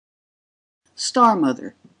Star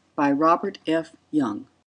Mother by Robert F. Young.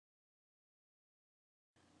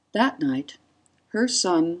 That night, her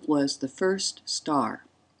sun was the first star.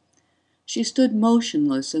 She stood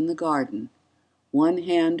motionless in the garden, one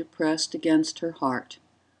hand pressed against her heart,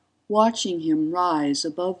 watching him rise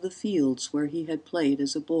above the fields where he had played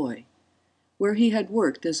as a boy, where he had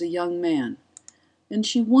worked as a young man, and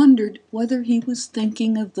she wondered whether he was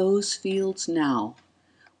thinking of those fields now,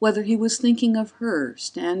 whether he was thinking of her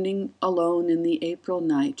standing alone in the April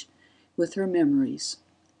night with her memories,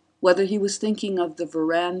 whether he was thinking of the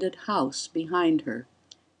verandahed house behind her,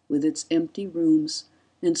 with its empty rooms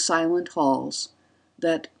and silent halls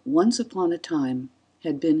that once upon a time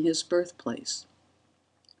had been his birthplace.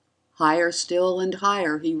 Higher still and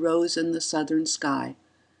higher he rose in the southern sky,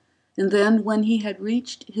 and then when he had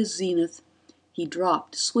reached his zenith, he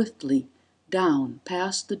dropped swiftly down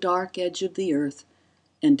past the dark edge of the earth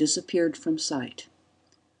and disappeared from sight.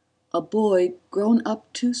 A boy grown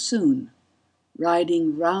up too soon,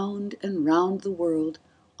 riding round and round the world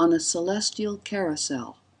on a celestial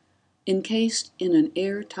carousel, encased in an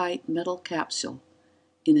airtight metal capsule,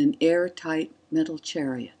 in an airtight metal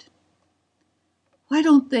chariot. Why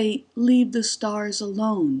don't they leave the stars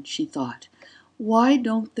alone, she thought. Why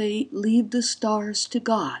don't they leave the stars to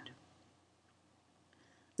God?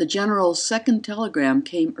 The general's second telegram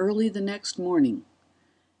came early the next morning.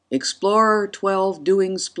 Explorer 12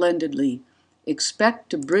 doing splendidly. Expect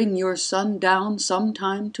to bring your son down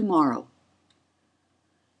sometime tomorrow.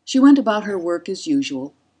 She went about her work as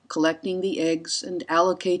usual, collecting the eggs and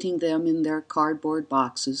allocating them in their cardboard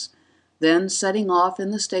boxes, then setting off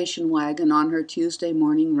in the station wagon on her Tuesday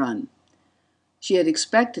morning run. She had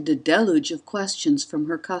expected a deluge of questions from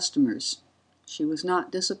her customers. She was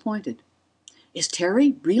not disappointed. "Is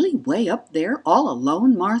Terry really way up there all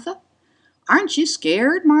alone, Martha? Aren't you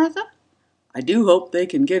scared, Martha?" "I do hope they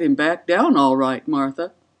can get him back down all right,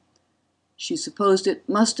 Martha." She supposed it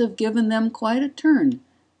must have given them quite a turn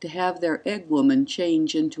to have their egg woman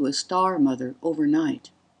change into a star mother overnight.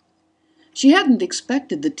 She hadn't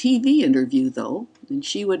expected the TV interview, though, and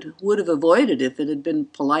she would have avoided if it had been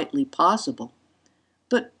politely possible.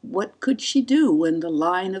 But what could she do when the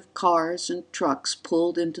line of cars and trucks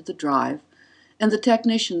pulled into the drive, and the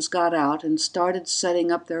technicians got out and started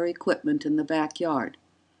setting up their equipment in the backyard?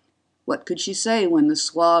 What could she say when the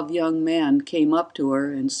suave young man came up to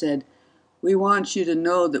her and said, "We want you to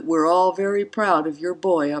know that we're all very proud of your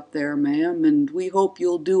boy up there, ma'am, and we hope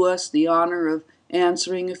you'll do us the honor of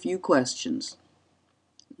answering a few questions."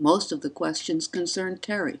 Most of the questions concerned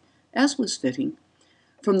Terry, as was fitting.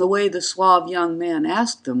 From the way the suave young man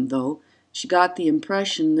asked them, though, she got the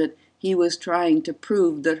impression that he was trying to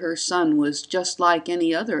prove that her son was just like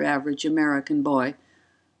any other average American boy,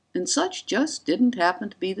 and such just didn't happen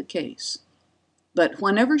to be the case. But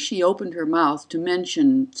whenever she opened her mouth to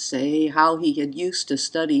mention, say, how he had used to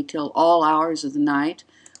study till all hours of the night,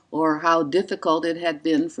 or how difficult it had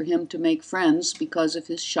been for him to make friends because of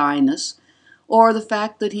his shyness, or the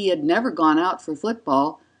fact that he had never gone out for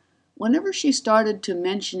football, whenever she started to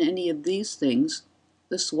mention any of these things,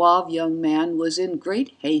 the suave young man was in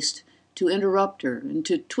great haste to interrupt her and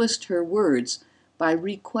to twist her words by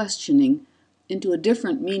re-questioning into a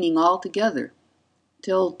different meaning altogether,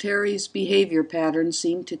 till Terry's behavior pattern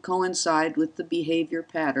seemed to coincide with the behavior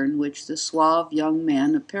pattern which the suave young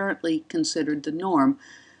man apparently considered the norm,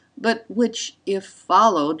 but which, if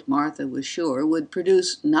followed, Martha was sure, would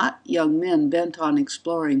produce not young men bent on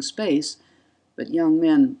exploring space, but young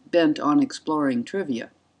men bent on exploring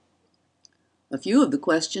trivia. A few of the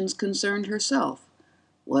questions concerned herself.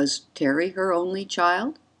 Was Terry her only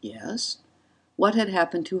child? Yes. What had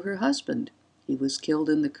happened to her husband? He was killed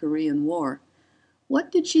in the Korean War.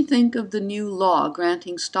 What did she think of the new law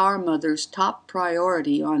granting star mothers top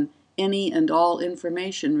priority on any and all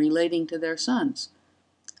information relating to their sons?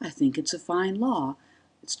 "I think it's a fine law.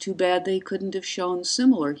 It's too bad they couldn't have shown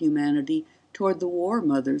similar humanity toward the war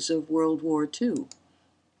mothers of World War II."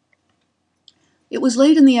 It was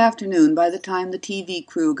late in the afternoon by the time the TV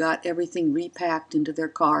crew got everything repacked into their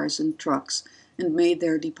cars and trucks and made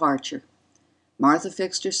their departure. Martha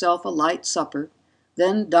fixed herself a light supper,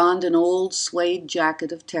 then donned an old suede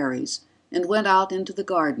jacket of Terry's and went out into the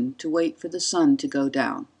garden to wait for the sun to go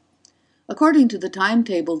down. According to the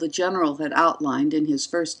timetable the general had outlined in his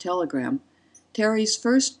first telegram, Terry's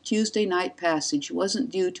first Tuesday night passage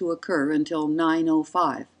wasn't due to occur until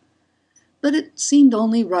 9:05. But it seemed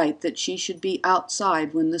only right that she should be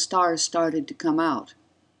outside when the stars started to come out.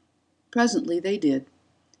 Presently they did,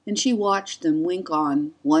 and she watched them wink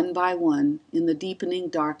on, one by one, in the deepening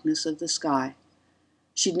darkness of the sky.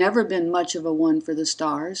 She'd never been much of a one for the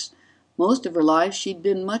stars. Most of her life she'd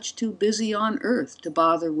been much too busy on Earth to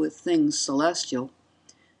bother with things celestial.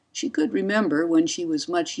 She could remember when she was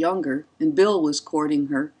much younger and Bill was courting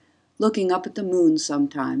her, looking up at the moon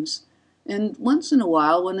sometimes, and once in a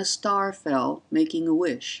while when a star fell, making a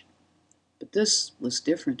wish. But this was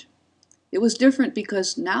different. It was different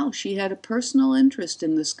because now she had a personal interest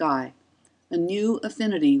in the sky, a new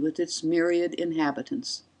affinity with its myriad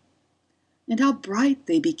inhabitants. And how bright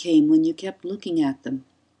they became when you kept looking at them.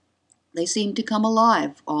 They seemed to come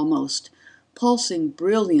alive, almost, pulsing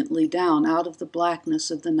brilliantly down out of the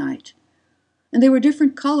blackness of the night. And they were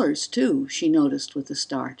different colors, too, she noticed with a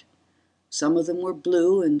start. Some of them were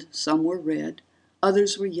blue and some were red.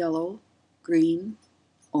 Others were yellow, green,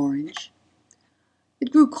 orange.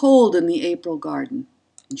 It grew cold in the April garden,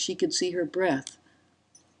 and she could see her breath.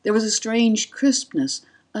 There was a strange crispness,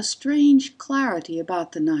 a strange clarity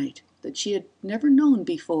about the night that she had never known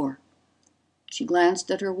before. She glanced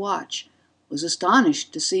at her watch, was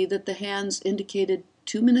astonished to see that the hands indicated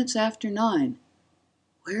 2 minutes after 9.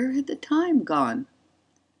 Where had the time gone?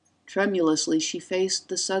 Tremulously she faced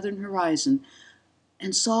the southern horizon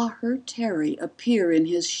and saw her Terry appear in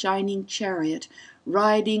his shining chariot,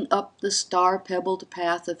 riding up the star-pebbled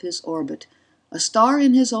path of his orbit, a star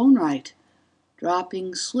in his own right,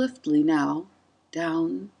 dropping swiftly now,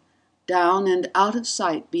 down, down and out of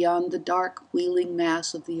sight beyond the dark wheeling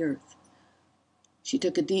mass of the earth. She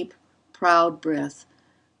took a deep, proud breath,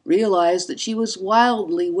 realized that she was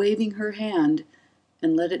wildly waving her hand,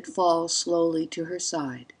 and let it fall slowly to her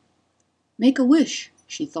side. Make a wish,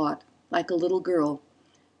 she thought, like a little girl,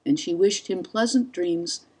 and she wished him pleasant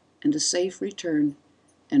dreams and a safe return,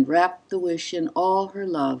 and wrapped the wish in all her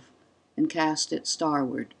love and cast it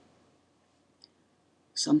starward.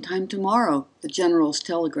 Sometime tomorrow, the general's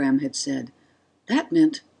telegram had said. That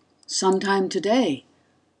meant sometime today.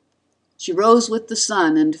 She rose with the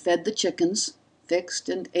sun and fed the chickens, fixed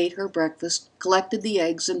and ate her breakfast, collected the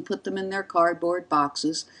eggs and put them in their cardboard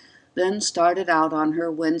boxes, then started out on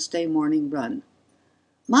her Wednesday morning run.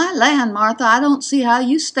 My land, Martha, I don't see how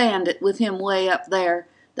you stand it with him way up there.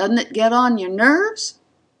 Doesn't it get on your nerves?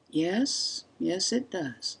 Yes, it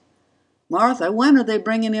does. Martha, when are they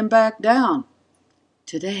bringing him back down?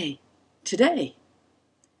 Today.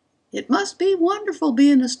 It must be wonderful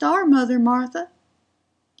being a star mother, Martha.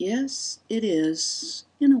 Yes, it is,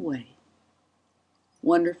 in a way.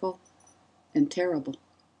 Wonderful and terrible.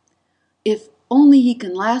 If only he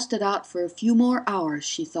can last it out for a few more hours,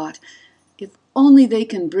 she thought. If only they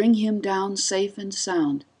can bring him down safe and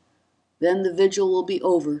sound. Then the vigil will be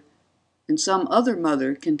over, and some other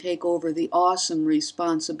mother can take over the awesome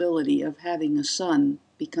responsibility of having a son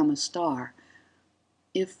become a star.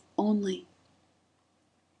 If only...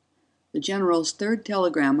 The general's third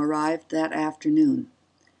telegram arrived that afternoon.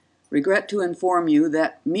 Regret to inform you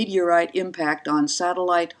that meteorite impact on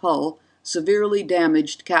satellite hull severely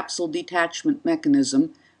damaged capsule detachment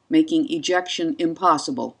mechanism, making ejection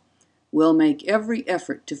impossible. Will make every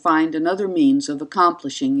effort to find another means of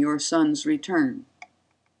accomplishing your son's return.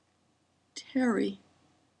 Terry.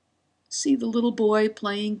 See the little boy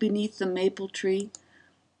playing beneath the maple tree,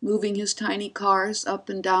 moving his tiny cars up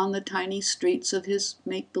and down the tiny streets of his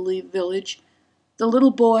make-believe village. The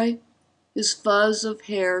little boy, his fuzz of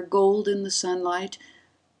hair gold in the sunlight,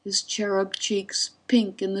 his cherub cheeks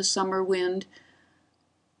pink in the summer wind.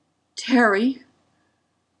 Terry.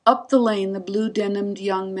 Up the lane the blue-denimed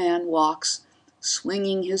young man walks,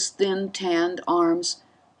 swinging his thin, tanned arms,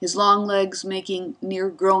 his long legs making near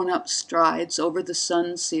grown-up strides over the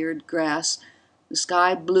sun-seared grass, the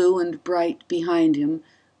sky blue and bright behind him,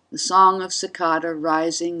 the song of cicada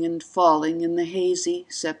rising and falling in the hazy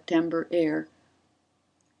September air.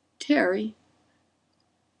 Terry.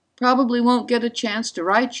 Probably won't get a chance to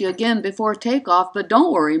write you again before takeoff, but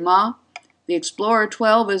don't worry, Ma. The Explorer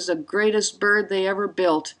 12 is the greatest bird they ever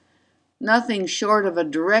built. Nothing short of a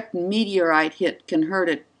direct meteorite hit can hurt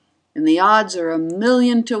it, and the odds are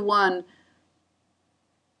 1,000,000 to 1.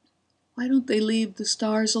 Why don't they leave the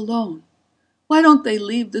stars alone? Why don't they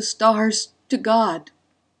leave the stars to God?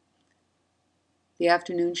 The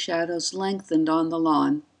afternoon shadows lengthened on the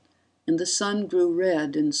lawn, and the sun grew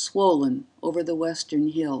red and swollen over the western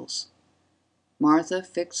hills. Martha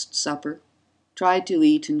fixed supper, tried to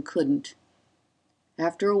eat and couldn't.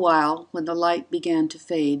 After a while, when the light began to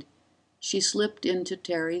fade, she slipped into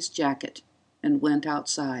Terry's jacket and went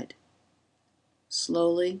outside.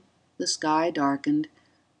 Slowly, the sky darkened,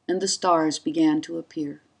 and the stars began to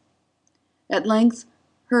appear. At length,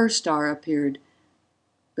 her star appeared,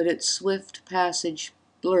 but its swift passage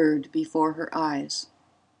blurred before her eyes.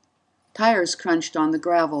 Tires crunched on the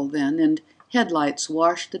gravel then, and headlights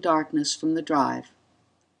washed the darkness from the drive.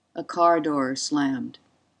 A car door slammed.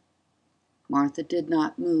 Martha did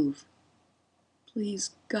not move.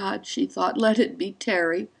 Please, God, she thought, let it be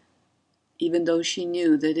Terry, even though she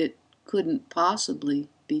knew that it couldn't possibly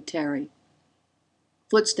be Terry.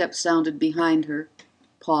 Footsteps sounded behind her,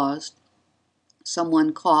 paused.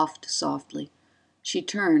 Someone coughed softly. She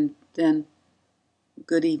turned, then,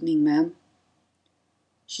 "Good evening, ma'am."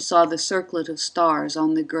 She saw the circlet of stars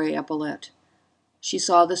on the gray epaulette. She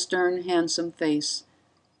saw the stern, handsome face.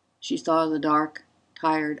 She saw the dark,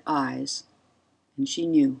 tired eyes. And she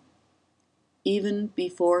knew. Even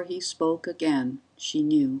before he spoke again, she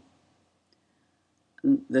knew.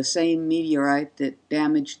 "The same meteorite that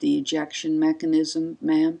damaged the ejection mechanism,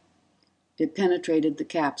 ma'am? It penetrated the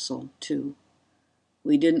capsule, too.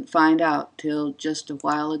 We didn't find out till just a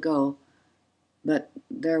while ago, but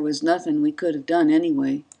there was nothing we could have done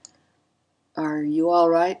anyway. Are you all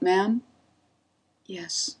right, ma'am?"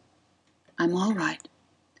 "Yes, I'm all right."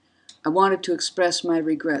 "I wanted to express my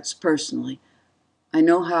regrets personally. I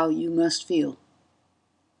know how you must feel."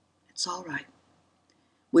 "It's all right."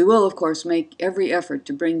 "We will, of course, make every effort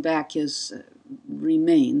to bring back his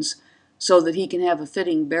remains so that he can have a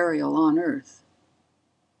fitting burial on Earth."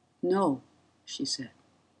 "No," she said.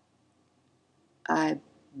 "I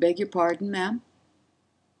beg your pardon, ma'am?"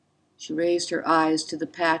 She raised her eyes to the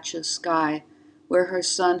patch of sky where her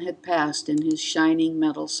son had passed in his shining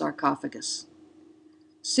metal sarcophagus.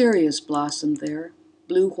 Sirius blossomed there,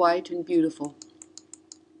 blue-white and beautiful.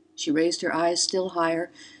 She raised her eyes still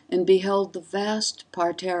higher and beheld the vast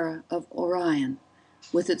parterre of Orion,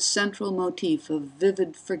 with its central motif of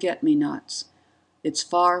vivid forget-me-nots, its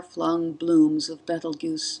far-flung blooms of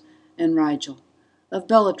Betelgeuse and Rigel, of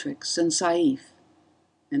Bellatrix and Saiph,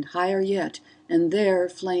 and higher yet, and there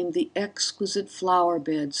flamed the exquisite flower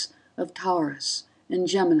beds of Taurus and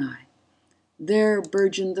Gemini. There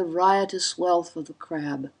burgeoned the riotous wealth of the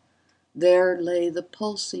crab. There lay the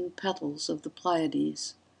pulsing petals of the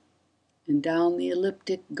Pleiades. And down the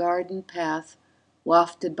elliptic garden path,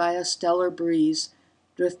 wafted by a stellar breeze,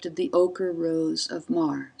 drifted the ochre rose of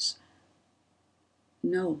Mars.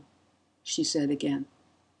 "No," she said again.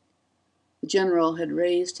 The general had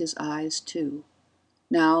raised his eyes too.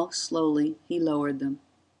 Now, slowly, he lowered them.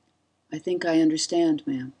 "I think I understand,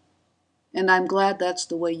 ma'am. And I'm glad that's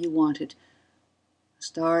the way you want it. The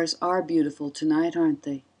stars are beautiful tonight, aren't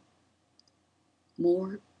they?"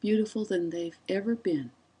 "More beautiful than they've ever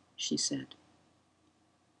been," she said.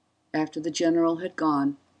 After the general had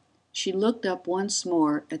gone, she looked up once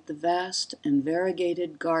more at the vast and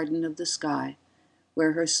variegated garden of the sky,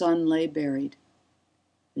 where her son lay buried.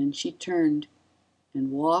 Then she turned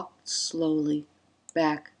and walked slowly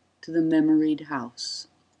back to the memoried house.